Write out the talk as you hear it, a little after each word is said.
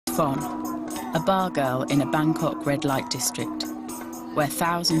Phon, a bar girl in a Bangkok red light district, where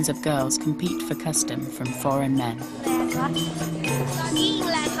thousands of girls compete for custom from foreign men.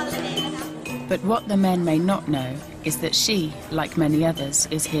 But what the men may not know is that she, like many others,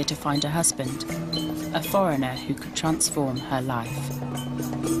 is here to find a husband, a foreigner who could transform her life.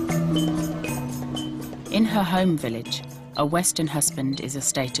 In her home village, a Western husband is a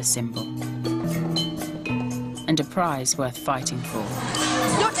status symbol and a prize worth fighting for.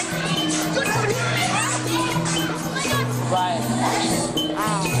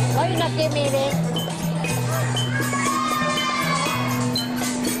 Why you not give me this?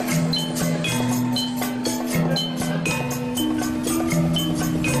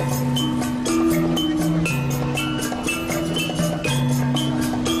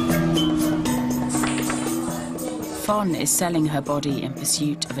 Phon is selling her body in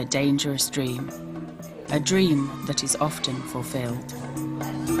pursuit of a dangerous dream, a dream that is often fulfilled.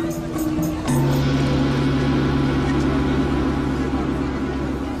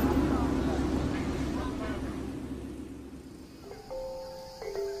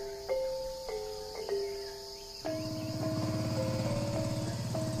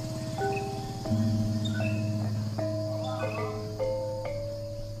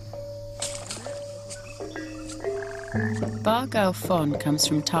 Bar girl Phon comes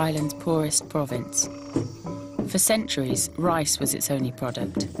from Thailand's poorest province. For centuries, rice was its only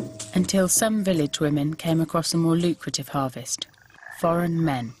product, until some village women came across a more lucrative harvest: foreign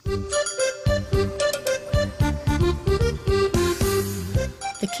men.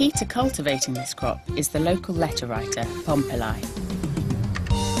 The key to cultivating this crop is the local letter writer, Pompilai.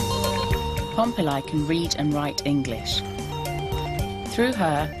 Pompilai can read and write English. Through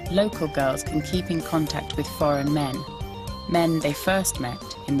her, local girls can keep in contact with foreign men they first met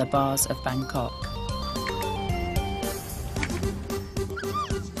in the bars of Bangkok.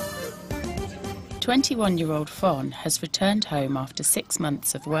 "21-year-old Phon has returned home after 6 months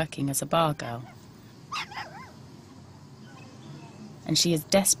of working as a bar girl. And she is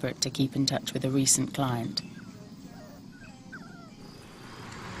desperate to keep in touch with a recent client.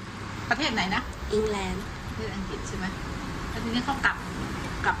 ประเทศไหนนะ England ประเทศอังกฤษใช่ไหมแล้วทีนี้เขาก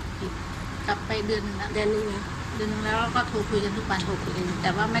ลับไปเดือนนึงแล้ว เดือนนึงแล้วก็โทรคุยกันทุกวันแต่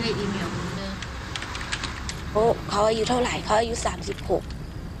ว่าไม่ได้อีเมลโอ้เขาอายุเท่าไหร่เขาอายุ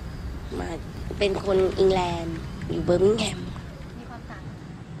36มาเป็นคนอังกฤษอยู่เบอร์มิงแฮม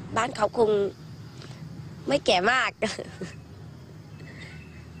บ้านเขาคงไม่แก่มาก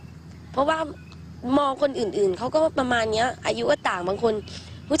เพราะว่ามองคนอื่นๆเขาก็ประมาณเนี้ยอายุก็ต่างบางคน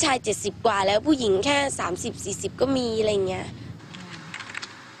ผู้ชาย70กว่าแล้วผู้หญิงแค่30-40ก็มีอะไรเงี้ย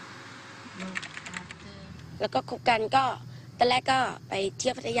แล้วก็คบกันก็ตอนแรกก็ไปเที่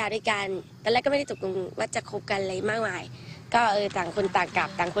ยวพัทยาด้วยกันตอนแรกก็ไม่ได้ตกลงว่าจะคบกันอะไรมากมายก็ต่างคนต่างกลับ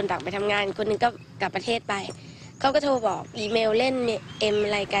ต่างคนต่างไปทำงานคนนึงก็กลับประเทศไปเขาก็โทรบอกอีเมลเล่นเอ็มอ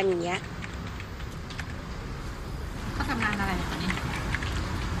ะไรกันอย่างเงี้ยเขาทำงานอะไรตอนนี้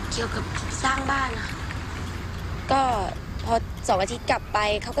เกี่ยวกับสร้างบ้านอะก็พอ2 อาทิตย์กลับไป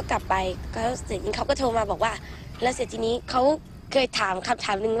เขาก็กลับไปเขาเสร็จเขาก็โทรมาบอกว่าแล้วเสร็จทีนี้เขาเคยถามคำถ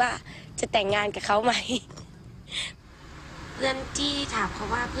ามนึงว่าจะแต่งงานกับเขาไหมเพื่อนที่ถามเขา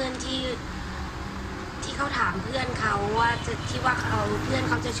ว่าเพื่อนที่เขาถามเพื่อนเขาว่าที่ว่าเพื่อน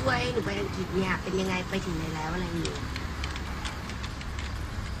เขาจะช่วยให้หนูไปอังกฤษเนี่ยเป็นยังไงไปถึงไหนแล้วอะไรอย่างนี้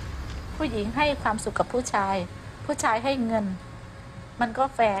ผู้หญิงให้ความสุขกับผู้ชายให้เงินมันก็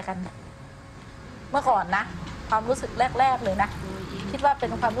แฟร์กันเมื่อก่อนนะความรู้สึกแรกๆเลยนะคิดว่าเป็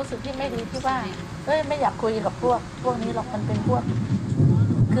นความรู้สึกที่ไม่ดีที่ว่าไม่อยากคุยกับพวกนี้หรอกมันเป็นพวก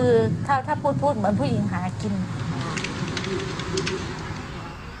คือถ้าพูดเหมือนผู้หญิงหากิน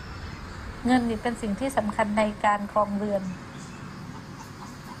เงินนี่เป็นสิ่งที่สำคัญในการครองเรือน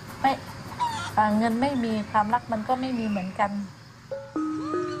เงินไม่มีความรักมันก็ไม่มีเหมือนกัน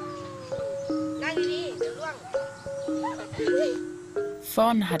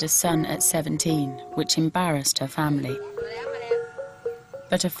Phon had a son at 17, which embarrassed her family.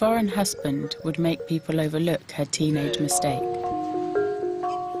 But a foreign husband would make people overlook her teenage mistake.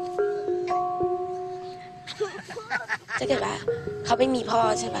 ถ้าเกิดว่าเขาไม่มีพ่อ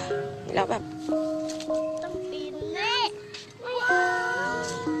ใช่ป่ะแล้วแบบ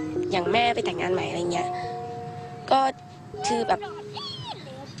อย่างแม่ไปแต่งงานใหม่อะไรเงี้ยก็คือแบบ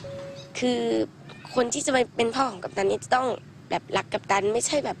คือคนที่จะไปเป็นพ่อของกัปตันนี่จะต้องแบบรักกัปตันไม่ใ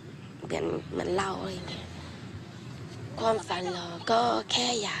ช่แบบเหมือนเราอะไรเงี้ยความฝันเราก็แค่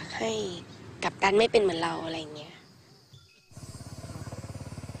อยากให้กัปตันไม่เป็นเหมือนเราอะไรเงี้ย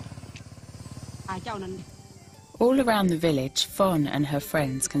All around the village, Phon and her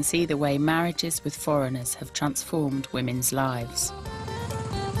friends can see the way marriages with foreigners have transformed women's lives.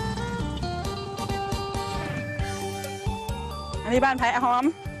 ที่บ้านไผ่หอม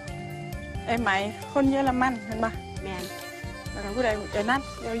ไอ้ไหมคนเยอรมันเห็นปะแมนแล้วก็ผู้ใดจะนัด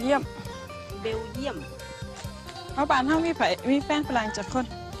เบลเยียมเขาบ้านเขามีแฟนฝรั่งจากคน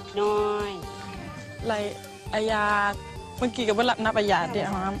น้อยไรอายาเมื่อกี้กับว่านับอายาเดี๋ยว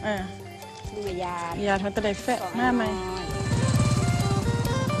หอมนี่อายาทำตะไดแฟะหน้าไหม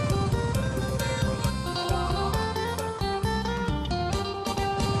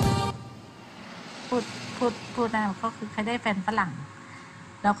พูดนะก็คือใครได้แฟนฝรั่ง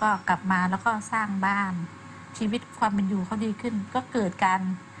แล้วก็กลับมาแล้วก็สร้างบ้านชีวิตความเป็นอยู่เขาดีขึ้นก็เกิดการ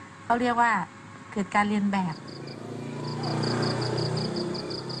เขาเรียกว่าเกิดการเรียนแบบ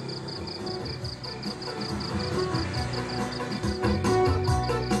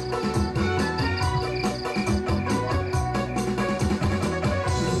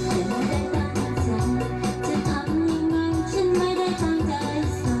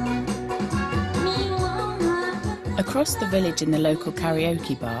Across the village in the local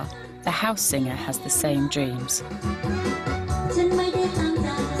karaoke bar, the house singer has the same dreams.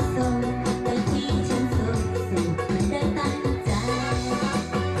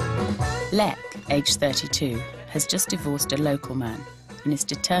 Lek, aged 32, has just divorced a local man and is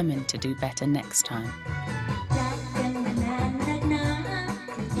determined to do better next time.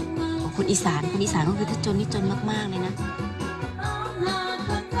 คนอีสานก็คือถ้าจนนี่จนมากๆเลยนะ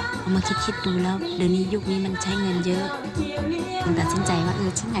มาคิดดูแล้วเดี๋ยวนี้ยุคนี้มันใช้เงินเยอะผมตัดสินใจว่า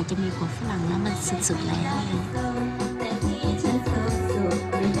ฉันอยากจะมีผัวฝรั่งแล้วมันสุดๆแล้ว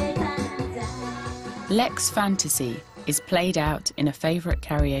Lek's fantasy is played out in a favourite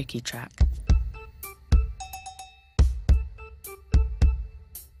karaoke track.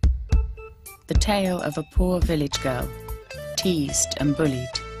 The tale of a poor village girl, teased and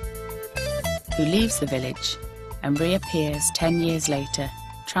bullied, who leaves the village and reappears 10 years later,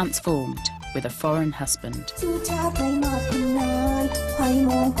 transformed with a foreign husband.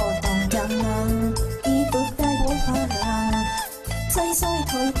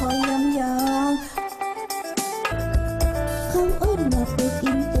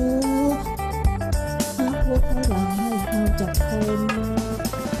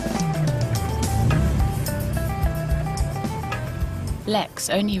 Lek's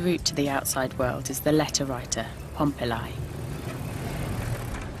only route to the outside world is the letter writer, Pompilai.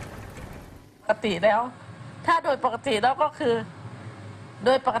 ปกติแล้วถ้าโดยปกติแล้วก็คื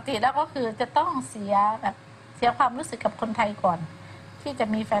อจะต้องเสียความรู้สึกกับคนไทยก่อนที่จะ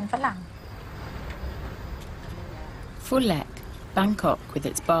มีแฟนฝรั่ง For Lek, Bangkok with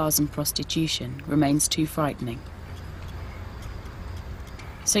its bars and prostitution remains too frightening.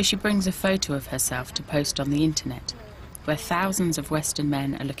 So she brings a photo of herself to post on the internet, where thousands of Western men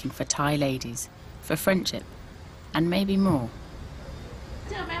are looking for Thai ladies, for friendship, and maybe more. เ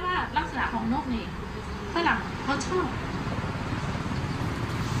ชื่อไหมว่าลักษณะของนกนี่ฝรั่งเขาชอบ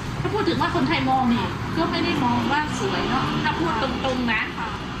ถ้าพูดถึงว่าคนไทยมองนี่ก็ไม่ได้มองว่าสวยเนาะถ้าพูดตรงๆนะ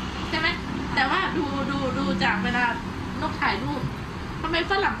ใช่ไหมแต่ว่าดูจากเวลานกถ่ายรูปทำไม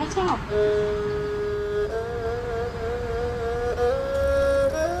ฝรั่งเขาชอบ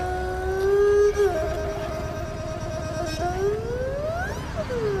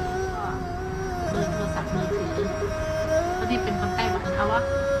เบอร์โทรศัพท์มือถือคนที่เป็นคนใต้บอกเขาว่า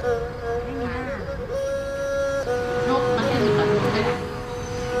ไม่มีหน้านกมันจะอยู่กับนกได้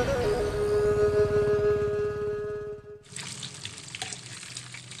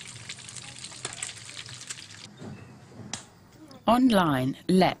Online,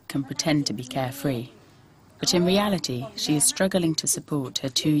 Lek can pretend to be carefree, but in reality, she is struggling to support her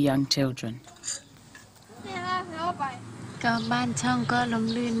 2 young children. ก็บ้านช่องก็ล้ม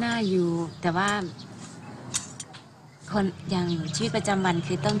ลื่นหน้าอยู่แต่ว่าคนอย่างชีวิตประจำวัน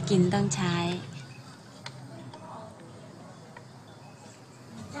คือต้องกินต้องใช้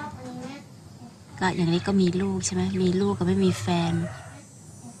ก็อย่างนี้ก็มีลูกใช่ไหมมีลูกก็ไม่มีแฟน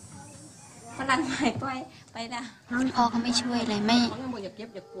ฝรั่งหายไปนะพ่อเขาไม่ช่วยเลยไม่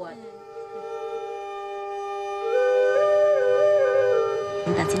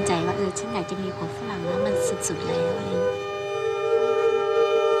ตัดสินใจว่าฉันอยากจะมีผัวฝรั่งแล้วมันสุดๆแล้วอะไร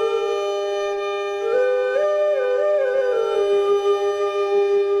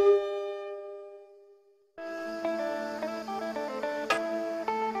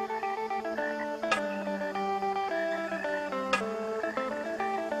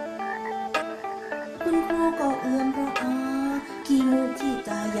คุณครูก็เอื้อมพระอาขี้มูกที่ต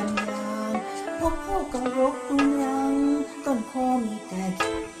ายำยางพบพ่อก็รกรุงรังต้นคอมีแต่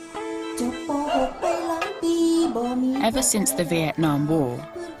จบป.6 ไปหลังปีบ่มี Ever since the Vietnam War,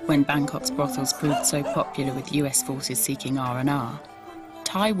 when Bangkok's brothels proved so popular with US forces seeking R&R,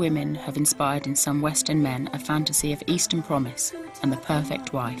 Thai women have inspired in some Western men a fantasy of Eastern promise and the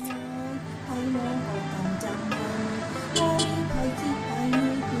perfect wife.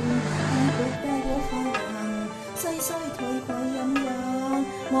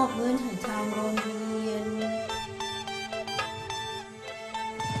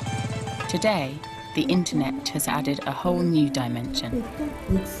 Today, the internet has added a whole new dimension.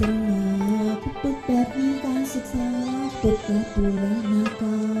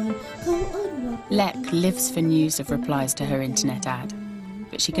 Lek lives for news of replies to her internet ad,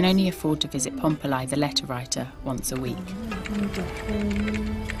 but she can only afford to visit Pompalai, the letter writer, once a week.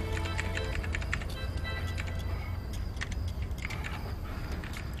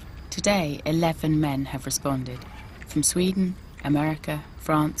 Today, 11 men have responded, from Sweden, America,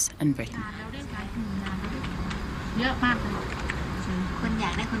 France and Britain. เยอะมากเลย คนอยา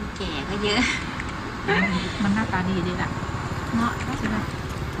กได้คนแก่ก็เยอะ มันหน้าตาดีดีล่ะเนาะใช่ไหม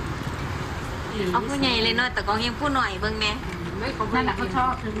เอาผู้ใหญ่เลยเนาะแต่ก็ยังผู้หน่อยเบิ่งแน่ นั่นแหละเขาชอ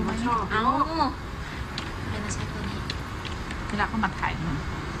บคือเขาชอบ เอาเป็นใช้ตัวนี้ เวลาเขามาถ่ายมัน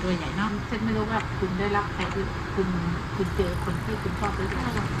ตัวใหญ่เนาะฉันไม่รู้ว่าคุณได้รับใครที่คุณเจอคนที่คุณชอบหรือเปล่า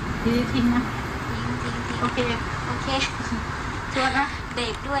ทิ้งนะ ทิ้ง โอเค ชัวร์นะเด็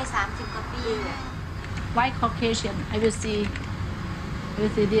กด้วย30 กว่าปี White Caucasian I will see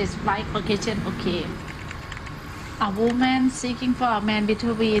this White Caucasian okay a woman seeking for a man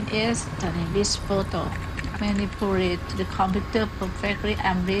between is studying this photo manipulate the computer perfectly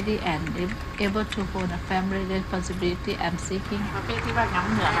I'm ready and able to hold a family responsibility I'm seeking ประเภทที่ว่าง้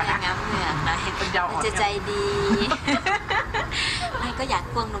ำเหนือกนะ ง้ำเหนือกนะ เป็นยาวอ่อน จะใจดีไม่ก็อยาก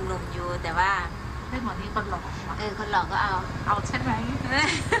ควงหนุ่มๆอยู่แต่ว่า ไม่เหมือนที่คนหลอก คนหลอกก็เอา ใช่ไหม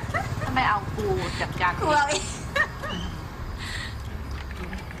ถ้าไม่เอากูจัดการ กลัว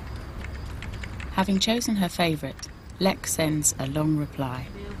Having chosen her favourite, Lek sends a long reply.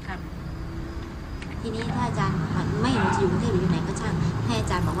 ทีนี้ถ้าอาจารย์ไม่รู้จะอยู่กรุงเทพหรืออยู่ไหนก็ช่างให้อา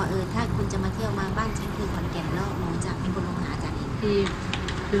จารย์บอกว่าถ้าคุณจะมาเที่ยวมาบ้านฉันคือขอนแก่นแล้วหนูจะเป็นคนลงหาอาจารย์เอง ที่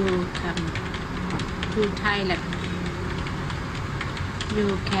you come to Thailand you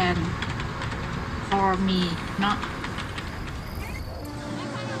can call me not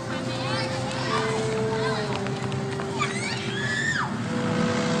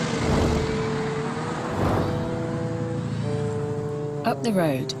Up the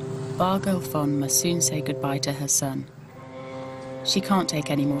road, Bargirl Fon must soon say goodbye to her son. She can't take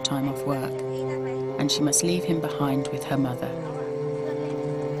any more time off work, and she must leave him behind with her mother.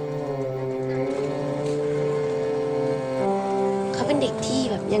 เขาเป็นเด็กที่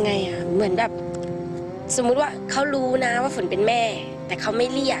แบบยังไงอะเหมือนแบบสมมุติว่าเขารู้นะว่าฝนเป็นแม่แต่เขาไม่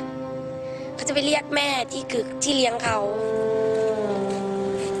เรียกเขาจะไปเรียกแม่ที่คือที่เลี้ยงเขา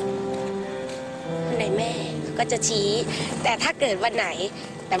คนไหนแม่ก็จะชี้แต่ถ้าเกิดวันไหน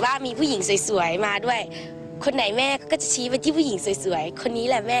แต่ว่ามีผู้หญิงสวยๆมาด้วยคนไหนแม่ก็จะชี้ไปที่ผู้หญิงสวยๆคนนี้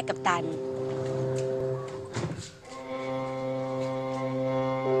แหละแม่กัปตัน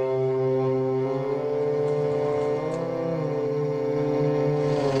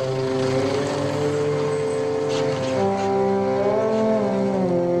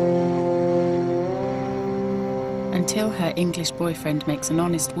Until her English boyfriend makes an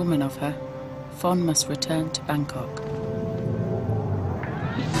honest woman of her, Fon must return to Bangkok.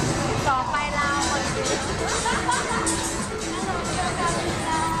 ต่อไปเรา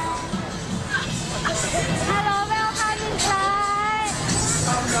ฮัลโหลเวลคัมมิ่งไลน์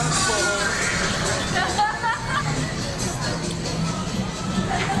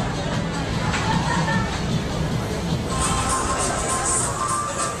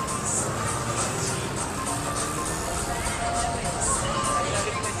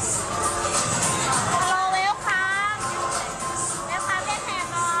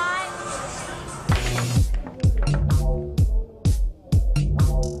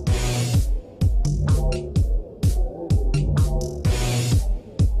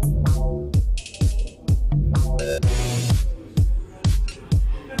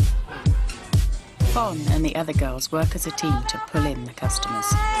Fon and the other girls work as a team to pull in the customers.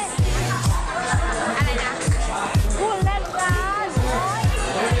 อะไรนะพูดเล่นกัน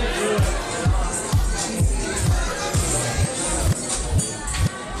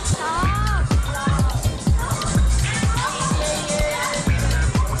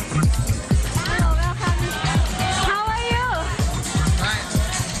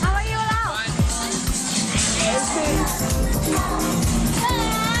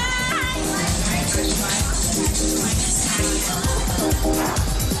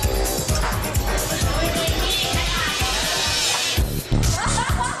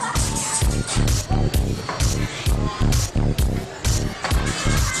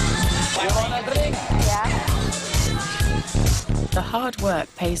hard work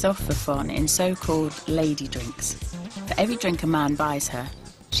pays off for Fawn in so-called lady drinks. For every drink a man buys her,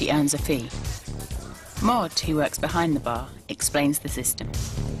 she earns a fee. Maud, who works behind the bar, explains the system.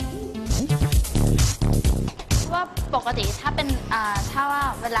 ว่าปกติถ้าเป็นถ้าว่า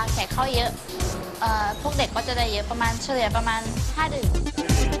เวลาแขกเข้าเยอะพวกเด็กก็จะได้เยอะประมาณเฉลี่ยประมาณ5 ดื่ม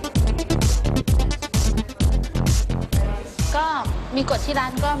ก็มีกฎที่ร้า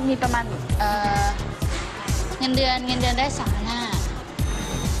นก็มีประมาณเงินเดือนได้35,000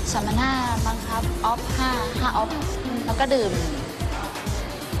บังคับออฟ5ออฟแล้วก็ดื่ม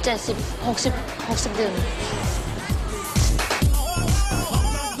60 ดื่ม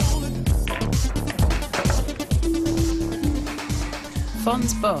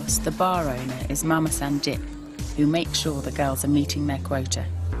Fawn's boss, the bar owner, is Mama Sanjit, who makes sure the girls are meeting their quota.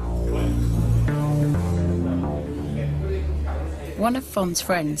 One of Fawn's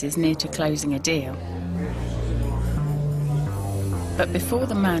friends is near to closing a deal. But before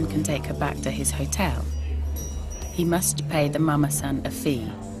the man can take her back to his hotel, he must pay the Mama San a fee,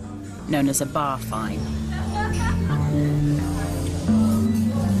 known as a bar fine.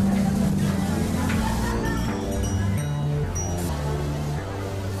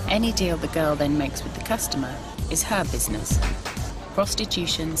 Any deal the girl then makes with the customer is her business.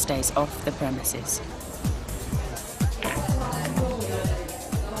 Prostitution stays off the premises.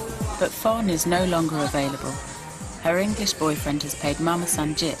 But Fawn is no longer available. Her English boyfriend has paid Mama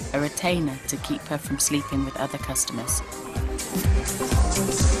Sanjit a retainer to keep her from sleeping with other customers.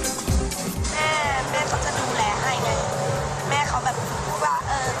 แม่เขาจะดูแลให้ไงแม่เขาแบบว่า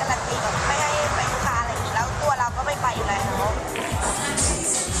การันตีแบบไม่ให้ไปลูกค้าอะไรอย่างนี้แล้วตัวเราก็ไม่ไปอยู่แล้ว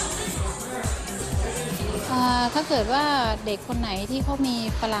ถ้าเกิดว่าเด็กคนไหนที่เขามี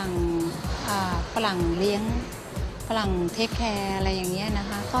ฝรั่งเลี้ยงฝรั่งเทคแคร์อะไรอย่างเงี้ยนะ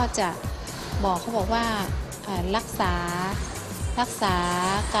คะก็จะเขาบอกว่ารักษา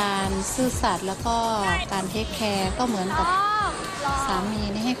การซื่อสัตย์แล้วก็การเทคแคร์ก็เหมือนกับสามี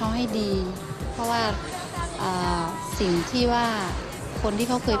นี่ให้เขาให้ดีเพราะว่าสิ่งที่ว่าคนที่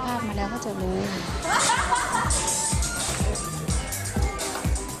เขาเคยพลาดมาแล้วเขาจะรู้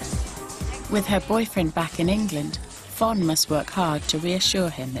With her boyfriend back in England, Fawn must work hard to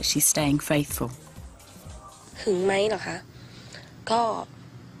reassure him that she's staying faithful. หึงไหมเหรอคะก็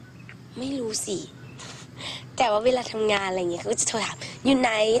ไม่รู้สิแต่ว่าเวลาทำงานอะไรเงี้ยเขาก็จะโทรถามอยู่ไห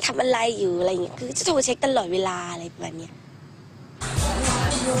นทำอะไรอยู่อะไรเงี้ยคือจะโทรเช็คตลอดเวลาอะไรประมาณเนี้ย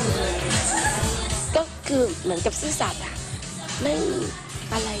ก็คือเหมือนกับซื่อสัตย์อะไม่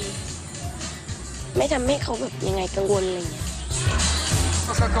อะไรไม่ทำให้เขาแบบยังไงกังวลอะไรเงี้ย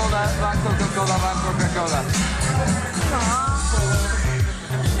Coca-Cola, van Coca-Cola, van Coca-Cola.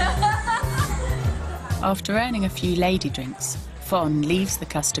 After earning a few lady drinks, Fawn leaves the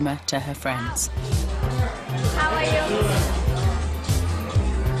customer to her friends. How are you?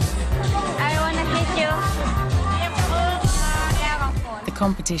 I wanna kiss you. The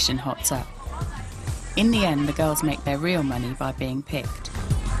competition hots up. In the end, the girls make their real money by being picked.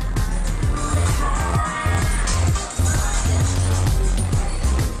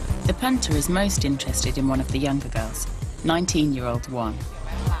 The punter is most interested in one of the younger girls, 19-year-old Juan.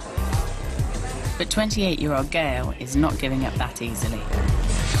 But 28-year-old Gail is not giving up that easily.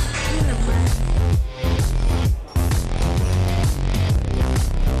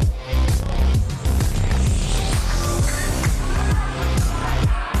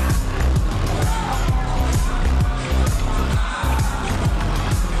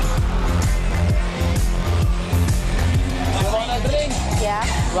 Yeah.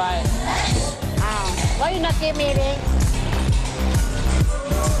 Right. Why you not give me a drink?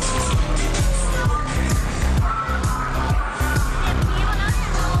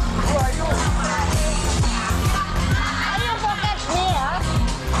 Who are you? Are you forget me, huh?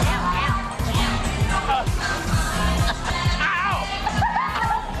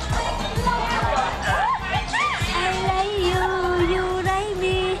 I like you, you like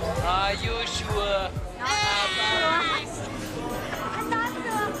me. Are you sure?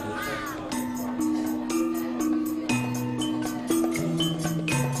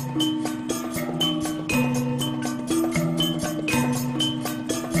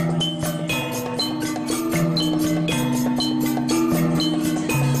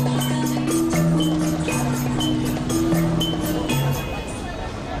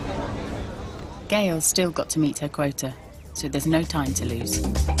 Gail's still got to meet her quota, so there's no time to lose.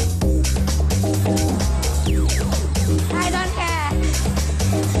 I don't care.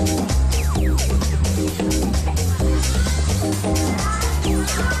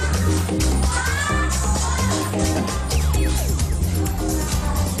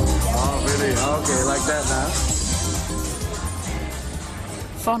 Oh, really? Okay, like that now.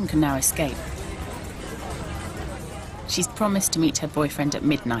 Fawn can now escape. She's promised to meet her boyfriend at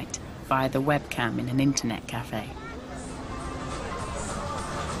midnight via the webcam in an internet cafe.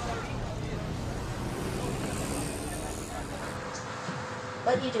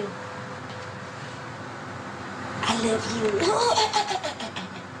 What do you do? I love you.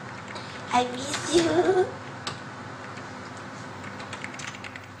 I miss you.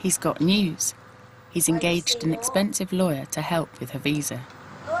 He's got news. He's engaged an expensive lawyer to help with her visa.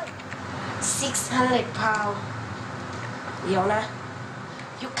 600 pounds. เดี๋ยวนะ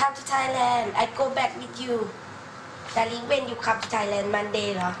You come to Thailand I go back with you Darling when you come to Thailand Monday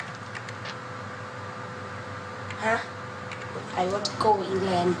เหรอ ฮะ I want to go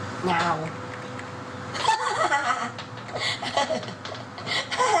England now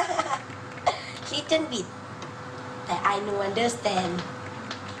Little bit แต่ I no understand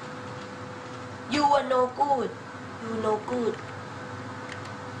You are no good You no good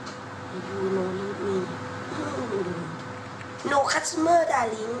You no need me No customer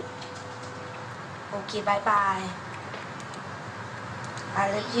darling Okay bye bye I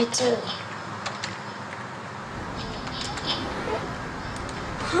love you too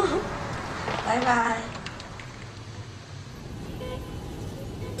Bye bye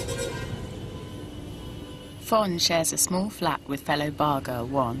Fawn shares a small flat with fellow bar girl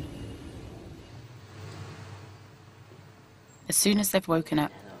Won. As soon as they've woken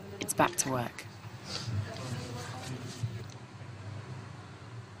up, it's back to work.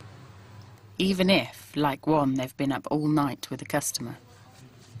 Even if, like Won, they've been up all night with a customer.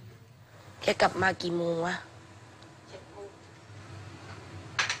 แกกลับมากี่โมงวะ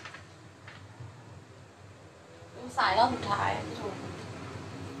สายรอบสุดท้าย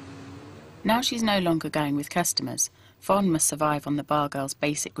Now she's no longer going with customers. Fawn must survive on the bar girl's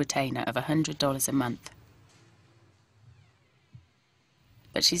basic retainer of $100 a month.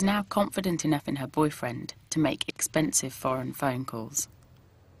 But she's now confident enough in her boyfriend to make expensive foreign phone calls.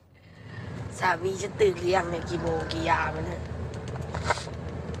 สามีจะตื่นหรือยังเนี่ยกี่โมงกี่ยามแล้วเนี่ย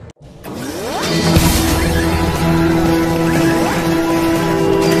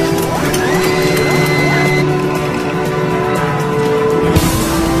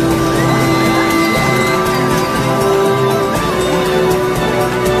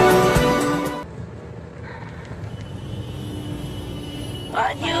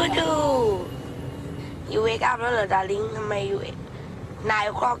What you do You wake up แล้วเหรอ darling ทำไมอยู่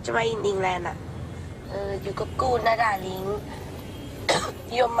9 o'clock จะมาin England อ่ะอยู่กับกูนะ darling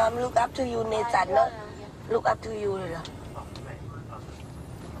Your mom look up to you เนสันเนอะ look up to you เลยเหรอ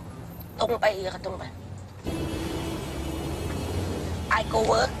ตรงไปอีกค่ะตรงไป I go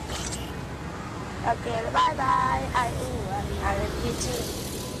work Okay bye bye I love you too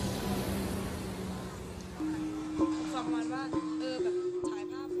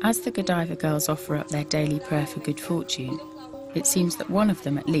As the Godiva girls offer up their daily prayer for good fortune, it seems that one of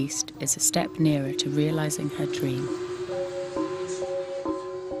them at least is a step nearer to realizing her dream.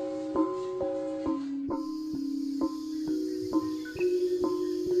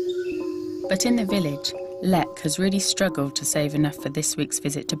 But in the village, Lek has really struggled to save enough for this week's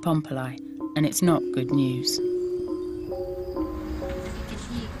visit to Pompalai, and it's not good news.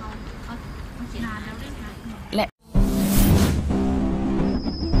 Lek's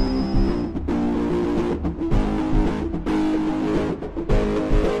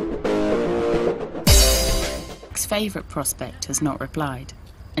favourite prospect has not replied,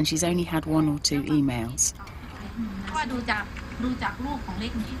 and she's only had 1 or 2 emails. ว่าดูจากรูปของเล็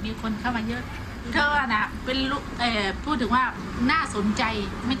กนี่มีคนเข้ามาเยอะเธอน่ะเป็นพูดถึงว่าน่าสนใจ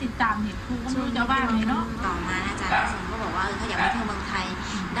ไม่ติดตามเนี่ยครูก็ไม่รู้จะว่าไงเนาะ ต่อมาอาจารย์ก็บอกว่าถ้าอยากมาเที่ยวเมืองไทย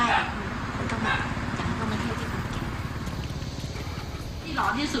ได้คุณต้องมาอยากให้เขามาเที่ยวที่ขอนแก่นที่หล่อ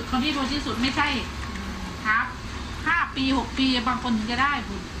ที่สุดคนที่รวยที่สุดไม่ใช่ครับ5 ปี 6 ปีบางคนถึงจะได้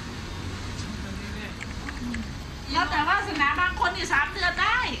คุณแล้วแต่ว่าสนาบางคนนี่3 เดือนไ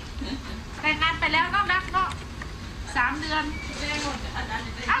ด้แต่งงานไปแล้วนอกนักเนาะ3 เดือน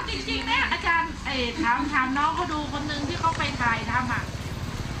อ้าวจริงๆเนี่ยอาจารย์ถามน้องเขาดูคนหนึ่งที่เขาไปถ่ายทำอ่ะ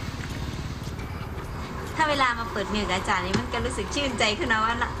ถ้าเวลามาเปิดเมลกับอาจารย์นี่มันก็รู้สึกชื่นใจขึ้นนะ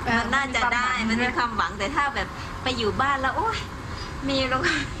ว่ามันน่าจะได้มันมีความหวังแต่ถ้าแบบไปอยู่บ้านแล้วโอ๊ยมีเรา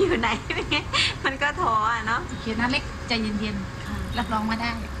อยู่ไหนมันก็ท้อเนาะเขียนนะเล็กใจเย็นๆรับรองว่าไ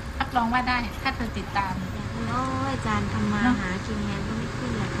ด้ถ้าเธอติดตามโอ้อาจารย์ทำมาหากินงานก็ไม่ขึ้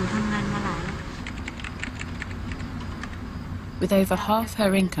นแหละผมทำงานมาหลาย With over half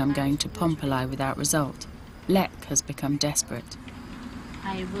her income going to Pompalai without result, Lek has become desperate.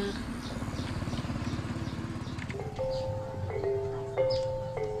 I work.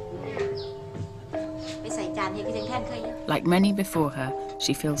 Like many before her,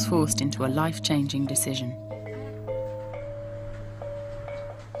 she feels forced into a life-changing decision.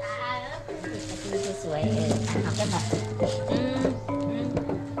 สวยเอากันแบบ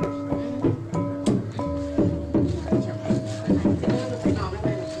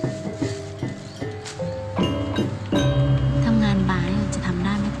ทำงานบาร์จะทำไ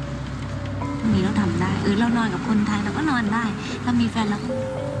ด้ไหมมีเราทำได้เรานอนกับคนไทยเราก็นอนได้ถ้ามีแฟนเราก็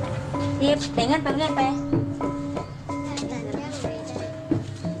รีบแต่งงานไปเรื่อยไป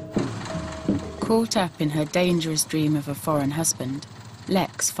Caught up in her dangerous dream of a foreign husband,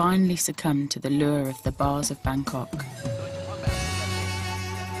 Lex finally succumbed to the lure of the bars of Bangkok.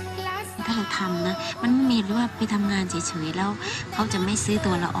 ถ้าเราทำนะมันไม่มีหรือว่าไปทำงานเฉยๆแล้วเขาจะไม่ซื้อ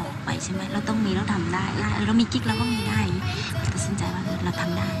ตัวเราออกไปใช่ไหมเราต้องมีเราทำได้เรามีกิ๊กเราก็มีได้ตัดสินใจว่าเราท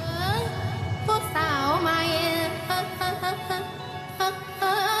ำได้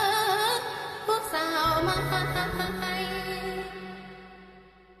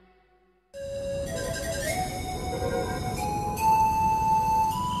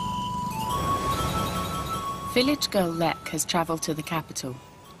Village girl Lek has travelled to the capital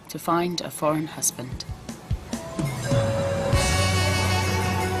to find a foreign husband.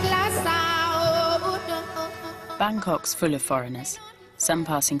 Bangkok's full of foreigners, some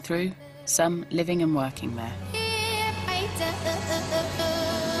passing through, some living and working there.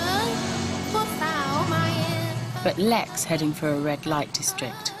 But Lek's heading for a red light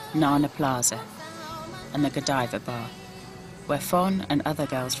district, Nana Plaza, and the Godiva bar, where Fon and other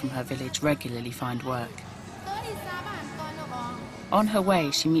girls from her village regularly find work. On her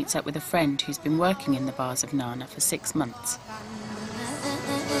way, she meets up with a friend who's been working in the bars of Nana for 6 months.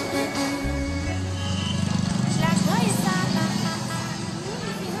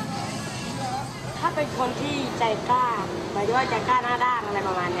 ถ้าเป็นคนที่ใจกล้าหมายถึงว่าใจกล้าหน้าด้านอะไรป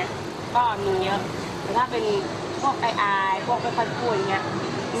ระมาณนี้ก็มีเยอะแต่ถ้าเป็นพวกอายพวกไม่ค่อยพูดอย่างเงี้ย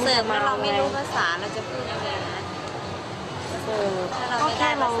เสิร์ฟถ้าเราไม่รู้ภาษาเราจะพูดยังไงนะถ้าเราไม่ได้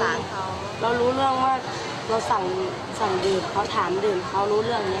ภาษาเขาเรารู้เรื่องว่าเราสั่งดื่มเขาถามดื่มเขารู้เ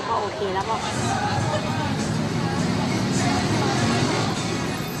รื่องนี้ก็โอเคแล้วก็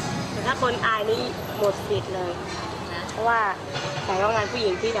แต่ถ้าคนอายนี่หมดสิทธิ์เลยนะเพราะว่าแต่ว่างานผู้ห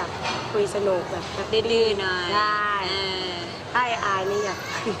ญิงที่แบบคุยสนุกแบบดื้อๆหน่อยได้อายนี่อยาก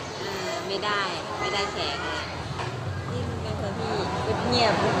ไม่ได้แข็งนี่มันเป็นคนที่เงีย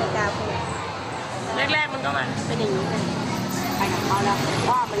บไม่กล้าพูดแรกๆมันก็มันเป็นอย่างนี้เลยไปกับเขาแล้ว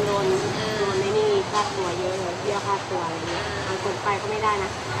ว่ามันโดนในนี่ค่าตัวเยอะเลยเบี้ยค่าตัวอะไรเงี้ยบางคนไปก็ไม่ได้น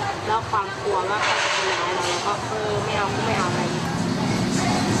ะแล้วความกลัวว่าเขาจะทำร้ายเราแล้วก็ไม่เอาอะไร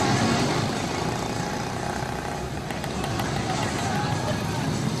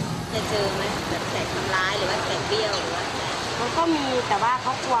จะเจอไหมแบบแขกทำร้ายหรือว่าแขกเบี้ยวหรือว่ามันก็มีแต่ว่าเข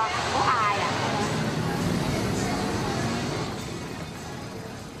ากลัวเขาอายอ่ะ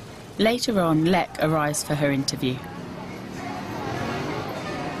Later on, Lek arrives for her interview.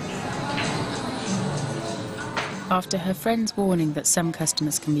 After her friend's warning that some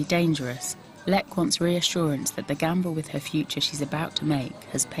customers can be dangerous, Lek wants reassurance that the gamble with her future she's about to make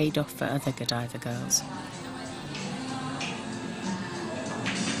has paid off for other Godiva girls.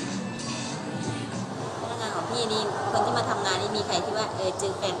 งานของพี่นี่คนที่มาทำงานนี่มีใครที่ว่าเจ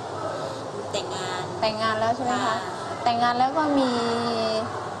อแฟนแต่งงานแล้วใช่ไหมคะแต่งงานแล้วก็มี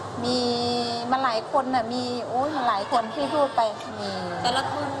มาหลายคนน่ะมีมาหลายคนที่พูดไปมีแต่ละ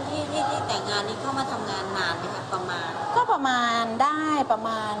คนที่แต่งงานนี่เข้ามาทำงานนานไหมคะประมาณได้ประม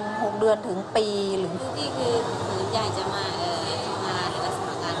าณ6 เดือนถึงปีหรือที่คืออยากจะมาทำงานหรือว่าส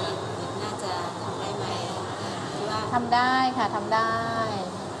มัครงานนี่น่าจะทำได้ไหมที่ว่าทำได้ค่ะทำได้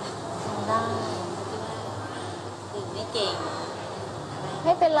ถึงไม่เก่งไ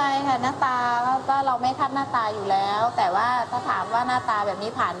ม่เป็นไรค่ะหน้าตาก็เราไม่คัดหน้าตาอยู่แล้วแต่ว่าถ้าถามว่าหน้าตาแบบนี้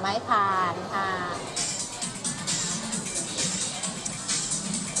ผ่านไหมผ่านค่ะ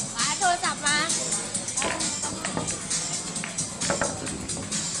มาโทรศัพท์มา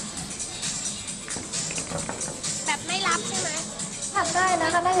แบบไม่รับใช่ไหมทำได้นะ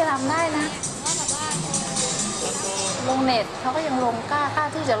ก็น่าจะทำได้นะลงเน็ตเขาก็ยังลงกล้า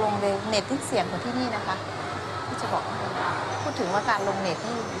ที่จะลงเลยเน็ตที่เสี่ยงกว่าที่นี่นะคะที่จะบอกพูดถึงว่าการลงเน็ต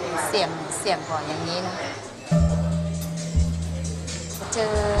ที่เสี่ยงกว่าอย่างนี้นะเจ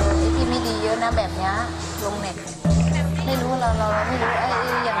อที่ไม่ดีเยอะนะแบบนี้ลงเน็ตไม่รู้เราไม่รู้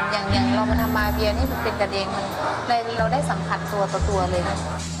อย่างเรามาทำมาเบียนี่มันเป็นกระเด้งมันเราได้สัมผัสตัวต่อตัวเลยนะ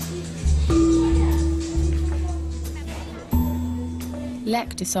Lek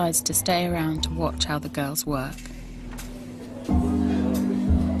decides to stay around to watch how the girls work.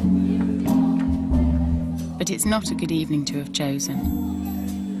 But it's not a good evening to have chosen.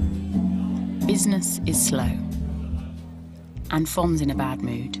 Business is slow. and Fon's in a bad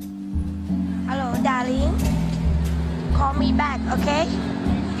mood. Hello, darling. Call me back, okay?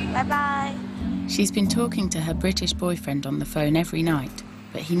 Bye-bye. She's been talking to her British boyfriend on the phone every night,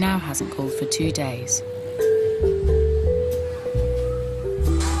 but he now hasn't called for 2 days.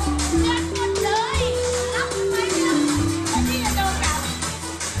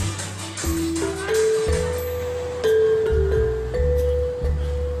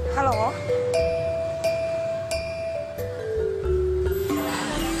 Hello.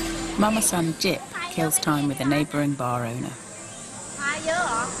 Mama-son Jip kills time with a neighbouring bar owner. มาเยอะเ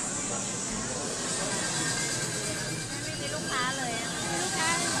หรอไม่มีลูกค้าเลยลูกค้า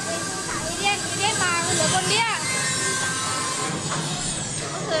เรียกมาเหลือคนเดียว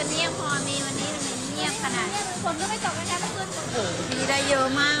เมื่อคืนนี้พอมีวันนี้มันเงียบขนาดคนก็ไม่ตกกันแค่เมื่อคืนโอ้โหมีได้เยอะ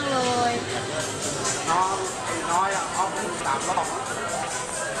มากเลยน้อยอ่ะเขา3 รอบ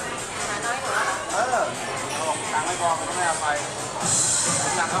ตังค์ไม่พอก็ไม่เอาไป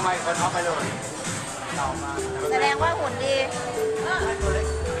ตังค์ทำไมคนเอาไปเลยแสดงว่าหุ่นดี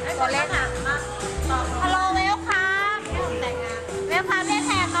ตัวเล็กอ่ะฮัลโหลเวลคัมเวลคัมเรียกแ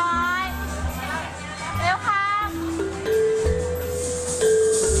ขกหน่อยเวลคัม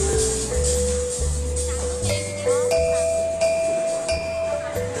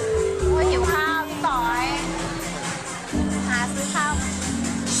โอ้ยหิวข้าวพี่ต่อยหาซื้อข้าว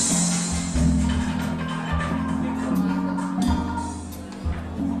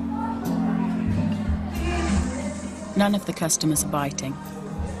None of the customers are biting,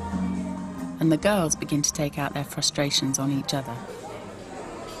 and the girls begin to take out their frustrations on each other.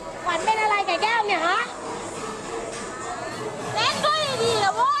 ขวัญเป็นอะไรกับแก้วเนี่ยฮะเล่นคุยดีๆเหร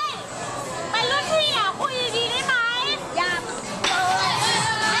อเว้ยเป็นรุ่นพี่อ่ะคุยดีๆได้ไหมอย่า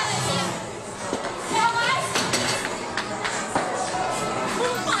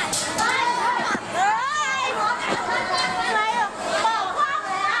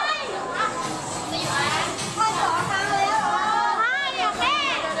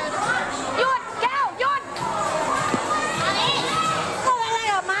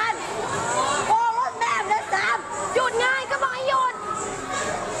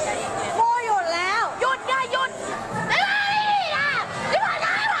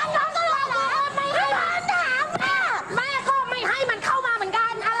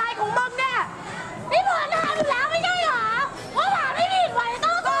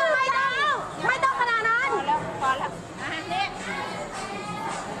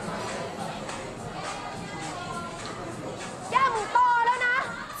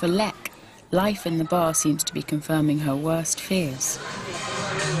For Lek, life in the bar seems to be confirming her worst fears.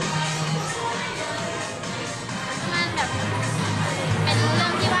 มันแบบเป็นเรื่อ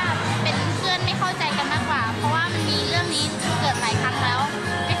งที่ว่าเป็นเพื่อนไม่เข้าใจกันมากกว่าเพราะว่ามันมีเรื่องนี้เกิดหลายครั้งแล้ว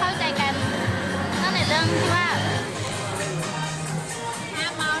ไม่เข้าใจกันตั้งแต่เรื่องที่ว่าห้า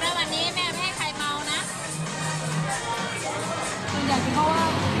มเมานะวันนี้แม่ไม่ให้ใครเมานะอยากจะเพราะว่า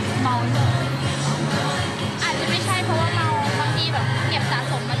เมาเลยอาจจะไม่ใช่เพราะว่าเมาบางทีแบบเก็บสะ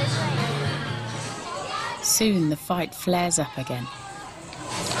สมมาเรื่อยๆ Soon the fight flares up again.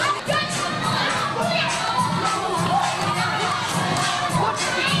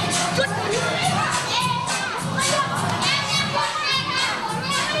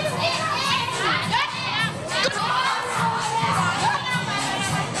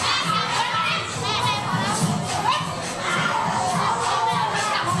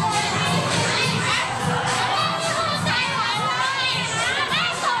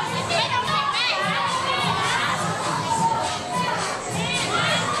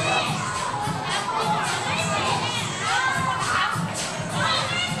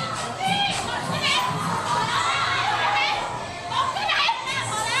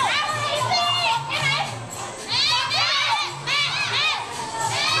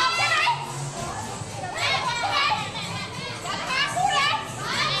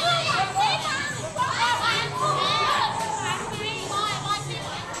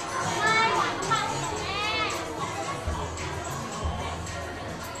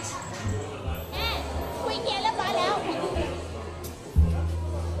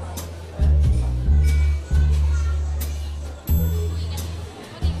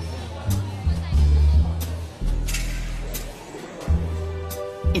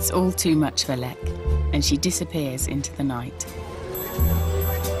 It's all too much for Lek, and she disappears into the night.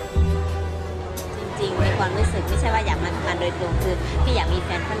 จริงๆในความรู้สึกไม่ใช่ว่าอยากมาทำงานโดยตรงคือพี่อยากมีแฟ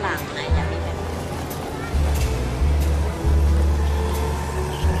นฝรั่งนะอยากมีแฟน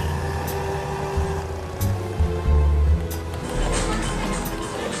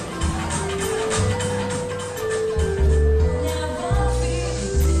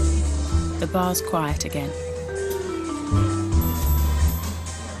The bar's quiet again.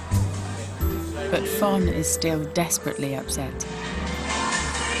 But Fawn is still desperately upset.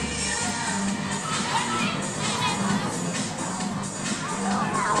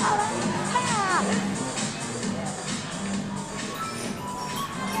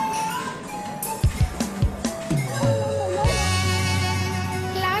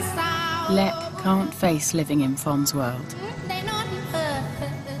 Lek can't face living in Fawn's world.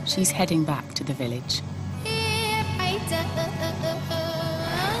 She's heading back to the village.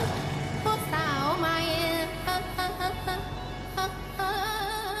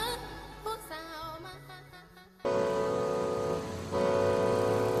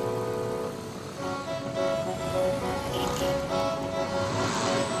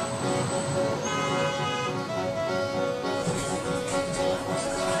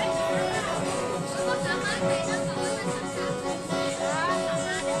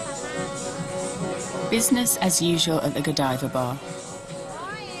 Business as usual at the Godiva bar.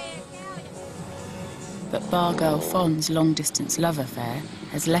 But bar girl Fawn's long-distance love affair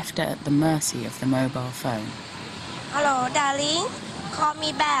has left her at the mercy of the mobile phone. Hello, darling. Call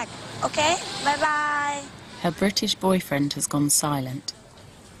me back, okay? Bye-bye. Her British boyfriend has gone silent.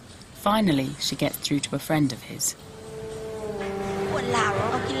 Finally, she gets through to a friend of his. ปวดหลัง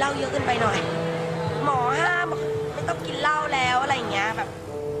เขากินเหล้าเยอะเกินไปหน่อยหมอห้ามไม่ต้องกินเหล้าแล้วอะไรอย่างเงี้ยแบบ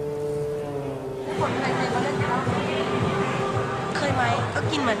เคยไหมก็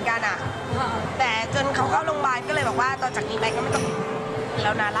กินเหมือนกันอ่ะแต่จนเขาเข้าโรงพยาบาลก็เลยบอกว่าต่อจากนี้ไปก็ไม่ต้องกินแล้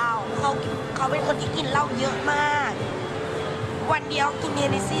วนะเหล้าเขาเป็นคนที่กินเหล้าเยอะมากวันเดียวกินเฮ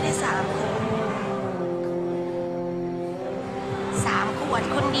เนซี่ได้3 ขวด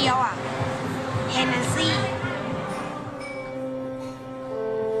คนเดียวอ่ะเฮเนซี่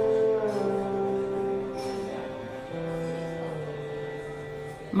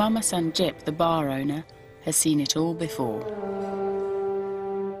Mama Son Jip, the bar owner, has seen it all before.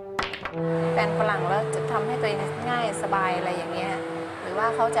 แฟนฝรั่งแล้วจะทำให้ตัวเองง่ายสบายอะไรอย่างเงี้ยหรือว่า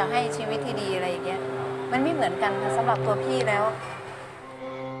เขาจะให้ชีวิตที่ดีอะไรอย่างเงี้ยมันไม่เหมือนกันสำหรับตัวพี่แล้ว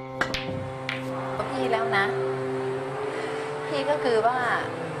นะพี่ก็คือว่า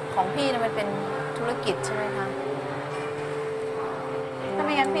ของพี่นะมันเป็นธุรกิจใช่ไหมคะถ้าไ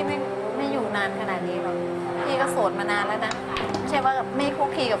ม่งั้นพี่ไม่อยู่นานขนาดนี้หรอกพี่ก็โสดมานานแล้วนะไม่ใช่ว่าไม่คุก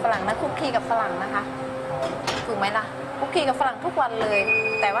คีกับฝรั่งนะคุกคีกับฝรั่งนะคะถูกไหมล่ะคุกคีกับฝรั่งทุกวันเลย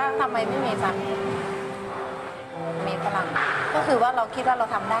แต่ว่าทำไมไม่มีฟังมีฝรั่งก็คือว่าเราคิดว่าเรา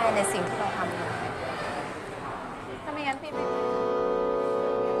ทำได้ในสิ่งที่เราทำอยู่ถ้าไม่งั้นพี่ไม่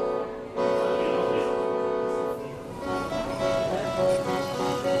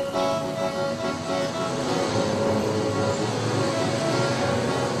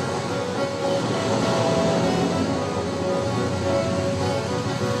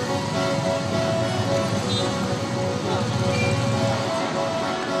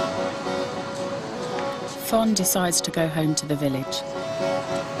Fawn decides to go home to the village.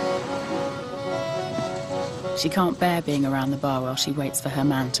 She can't bear being around the bar while she waits for her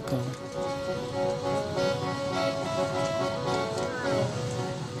man to call.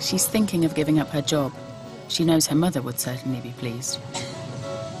 She's thinking of giving up her job. She knows her mother would certainly be pleased.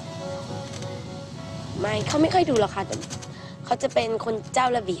 ไม่เขาไม่ค่อยดูหรอกค่ะแต่เขาจะเป็นคนเจ้า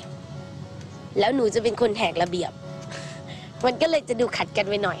ระเบียบแล้วหนูจะเป็นคนแหกระเบียบมันก็เลยจะดูขัดกัน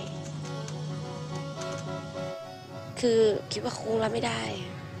ไปหน่อยคือคิดว่าคงรับไม่ได้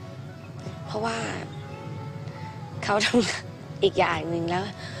เพราะว่าเขาทำอีกอย่างหนึ่งแล้ว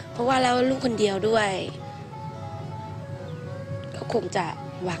เพราะว่าแล้วลูกคนเดียวด้วยเขาคงจะ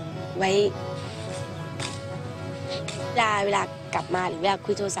หวังไว้เวลากลับมาหรือเวลา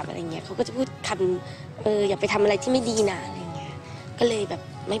คุยโทรศัพท์อะไรเงี้ยเขาก็จะพูดคำอย่าไปทำอะไรที่ไม่ดีนะอะไรเงี้ยก็เลยแบบ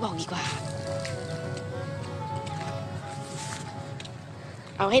ไม่บอกดีกว่า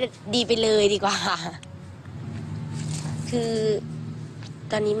เอาให้ดีไปเลยดีกว่าคือ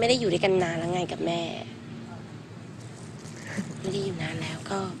ตอนนี้ไม่ได้อยู่ด้วยกันนานแล้วไงกับแม่ไม่ได้อยู่นานแล้ว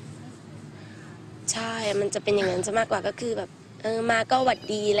ก็ใช่มันจะเป็นอย่างนั้นซะมากกว่าก็คือแบบมาก็หวัด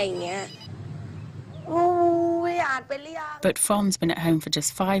ดีอะไรอย่างเงี้ยอ่านไปหรือยัง But Fawn's been at home for just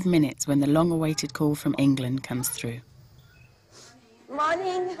 5 minutes when the long-awaited call from England comes through.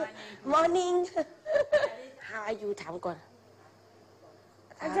 Morning How are you ถามก่อน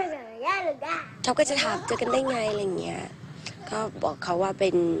เขาก็จะถามเจอกันได้ไงอะไรอย่างเงี้ยก็บอกเขาว่าเป็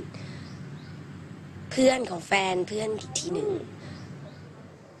นเพื่อนของแฟนเพื่อนอีกทีหนึ่ง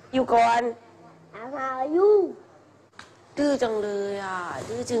อยู่ก่อนดื้อจังเลยอ่ะ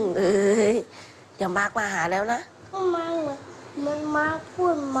ดื้อจังเลยอย่ามากมาหาแล้วนะมันมากพู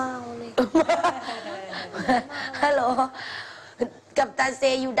ดเมาเลยฮัลโหลกับตาเซ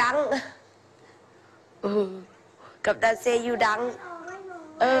อยู่ดังกับตาเซอยู่ดัง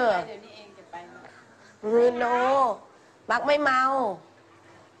โนมักไม่เมา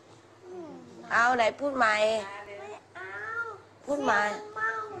เอาไหนพูดใหม่พูดใหม่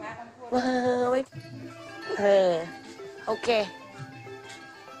โอเค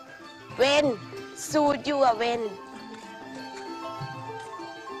เวนสูดอยู่อะเวน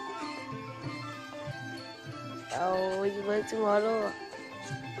เอาเวิร์กจุงอโล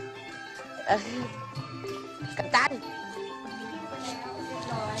กัปตัน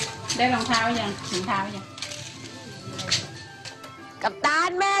ได้รองเท้ายังถุงเท้ายังกัปตัน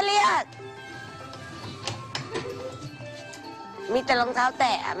แม่เรียกมีแต่รองเท้าแต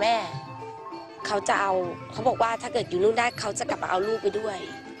ะแม่เขาจะเอาเขาบอกว่าถ้าเกิดอยู่นู่นได้เขาจะกลับมาเอาลูกไปด้วย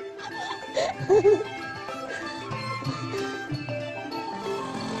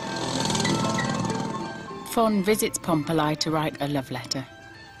Fawn visits Pompalai to write a love letter.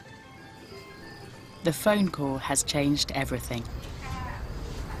 The phone call has changed everything.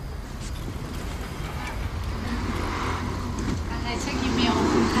 I check email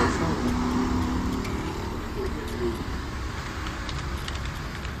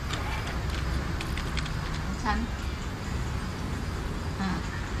ฉัน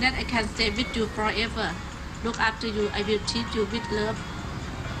That I can stay with you forever. Look after you. I will treat you with love.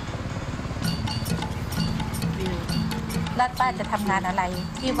 รัฐป้าจะทำงานอะไร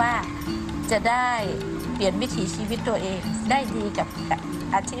ที่ว่าจะได้เปลี่ยนวิถีชีวิตตัวเองได้ดีกับ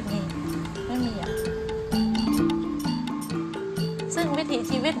อาชีพนี้ไม่มีอ่ะซึ่งวิถี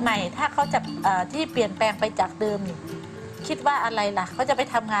ชีวิตใหม่ถ้าเขาจะที่เปลี่ยนแปลงไปจากเดิมคิดว่าอะไรล่ะเขาจะไป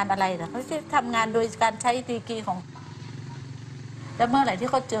ทำงานอะไรล่ะเขาจะทำงานโดยการใช้ดีกรีของแล้วเมื่อไหร่ที่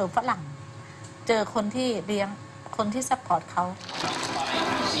เขาเจอฝรั่งเจอคนที่เลี้ยงคนที่ซัพพอร์ตเขา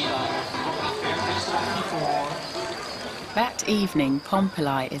That evening,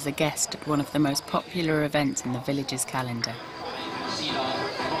 Pompalai is a guest at one of the most popular events in the village's calendar.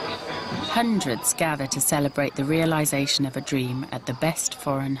 Hundreds gather to celebrate the realization of a dream at the Best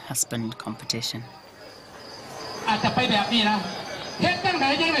Foreign Husband competition. อาจจะไปแบบนี้นะเฮ็ดจังไหน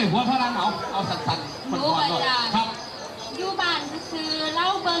จังไหนหัวพลังเอาสั่นๆรู้อาจารย์ครับอยู่บ้านคือเล่า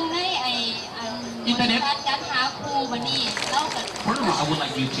เบิ่งในอินเทอร์เน็ตการหาครูวันนี้เล่ากัน First of all, I would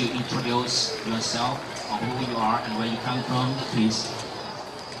like you to introduce yourself, who you are and where you come from, please.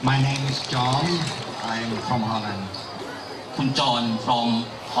 My name is John. I'm from Holland. คุณจอห์น from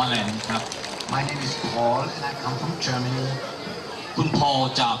Holland ครับ My name is Paul and I come from Germany. คุณพอล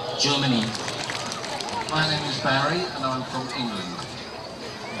จาก Germany. My name is Barry and I'm from England.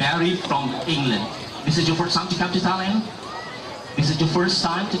 Barry from England. This is your first time to come to Thailand? This is your first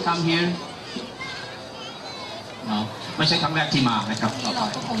time to come here? No. ไม่ใช่ครั้งแรกที่มานะครับเรา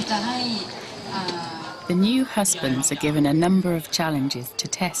ก็คงจะให้The new husbands are given a number of challenges to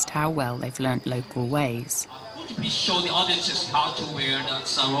test how well they've learnt local ways. Please show the audiences how to wear the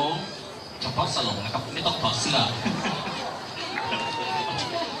sarong. เฉพาะสลงนะครับไม่ต้องถอดเสื้อ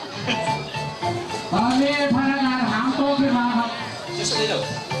ตอนนี้พนักงานหามโต๊ะขึ้นมาครับ Just a little.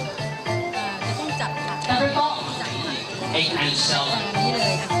 จะต้องจับค่ะ จะไปโต๊ะ Egg and shell. นี่เล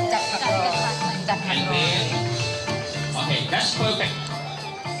ยจับจับ And then. Okay, that's perfect.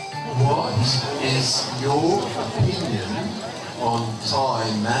 What is your opinion on Thai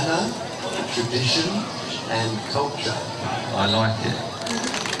manner, tradition, and culture? I like it.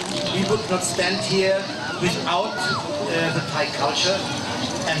 We would not stand here without the Thai culture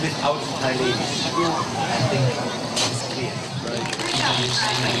and without the Thai ladies. I think it's clear.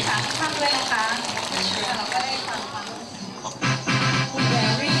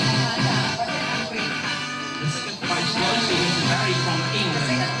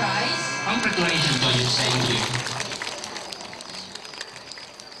 Congratulations for you saying here.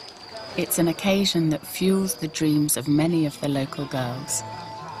 It's an occasion that fuels the dreams of many of the local girls.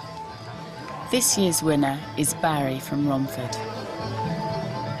 This year's winner is Barry from Romford.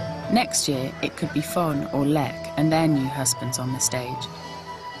 Next year, it could be Fawn or Lek and their new husbands on the stage,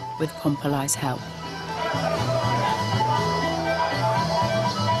 with Pompalai's help.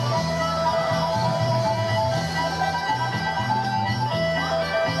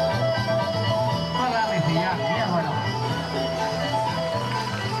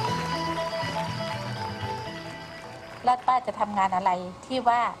รัฐป้าจะทำงานอะไรที่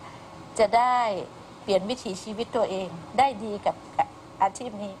ว่าจะได้เปลี่ยนวิถีชีวิตตัวเองได้ดีกับอาชี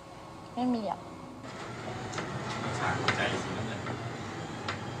พนี้ไม่มีอ่ะ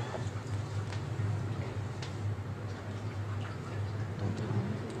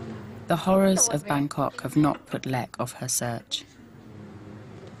The horrors of Bangkok have not put Lek off her search.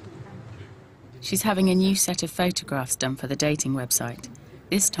 She's having a new set of photographs done for the dating website,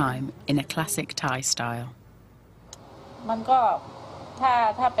 this time in a classic Thai style. มันก็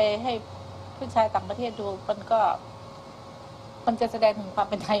ถ้าไปให้ ผู้ชายต่างประเทศดูมันจะแสดงถึงความ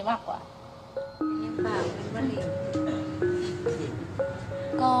เป็นไทยมากกว่า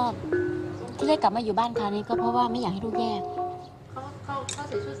ก็ที่ได้กลับมาอยู่บ้านคราวนี้ก็เพราะว่าไม่อยากให้ลูกแยกเขาใ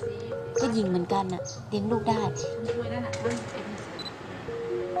ส่ชุดสี ก็ยิงเหมือนกันน่ะเลี้ยงลูกได้ ช่วยนั่นแหละนั่นเอง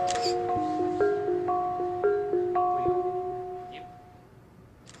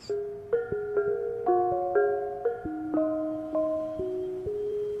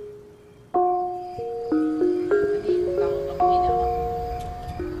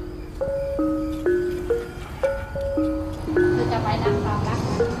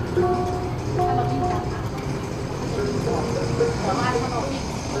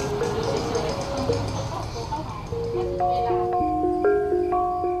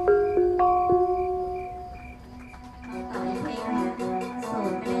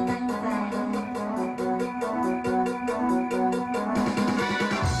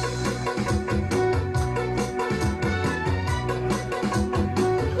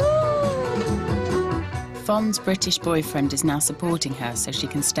Fon's British boyfriend is now supporting her so she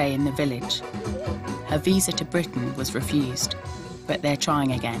can stay in the village. Her visa to Britain was refused, but they're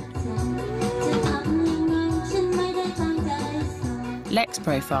trying again. Lek's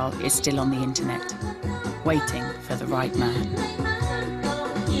profile is still on the internet, waiting for the right man.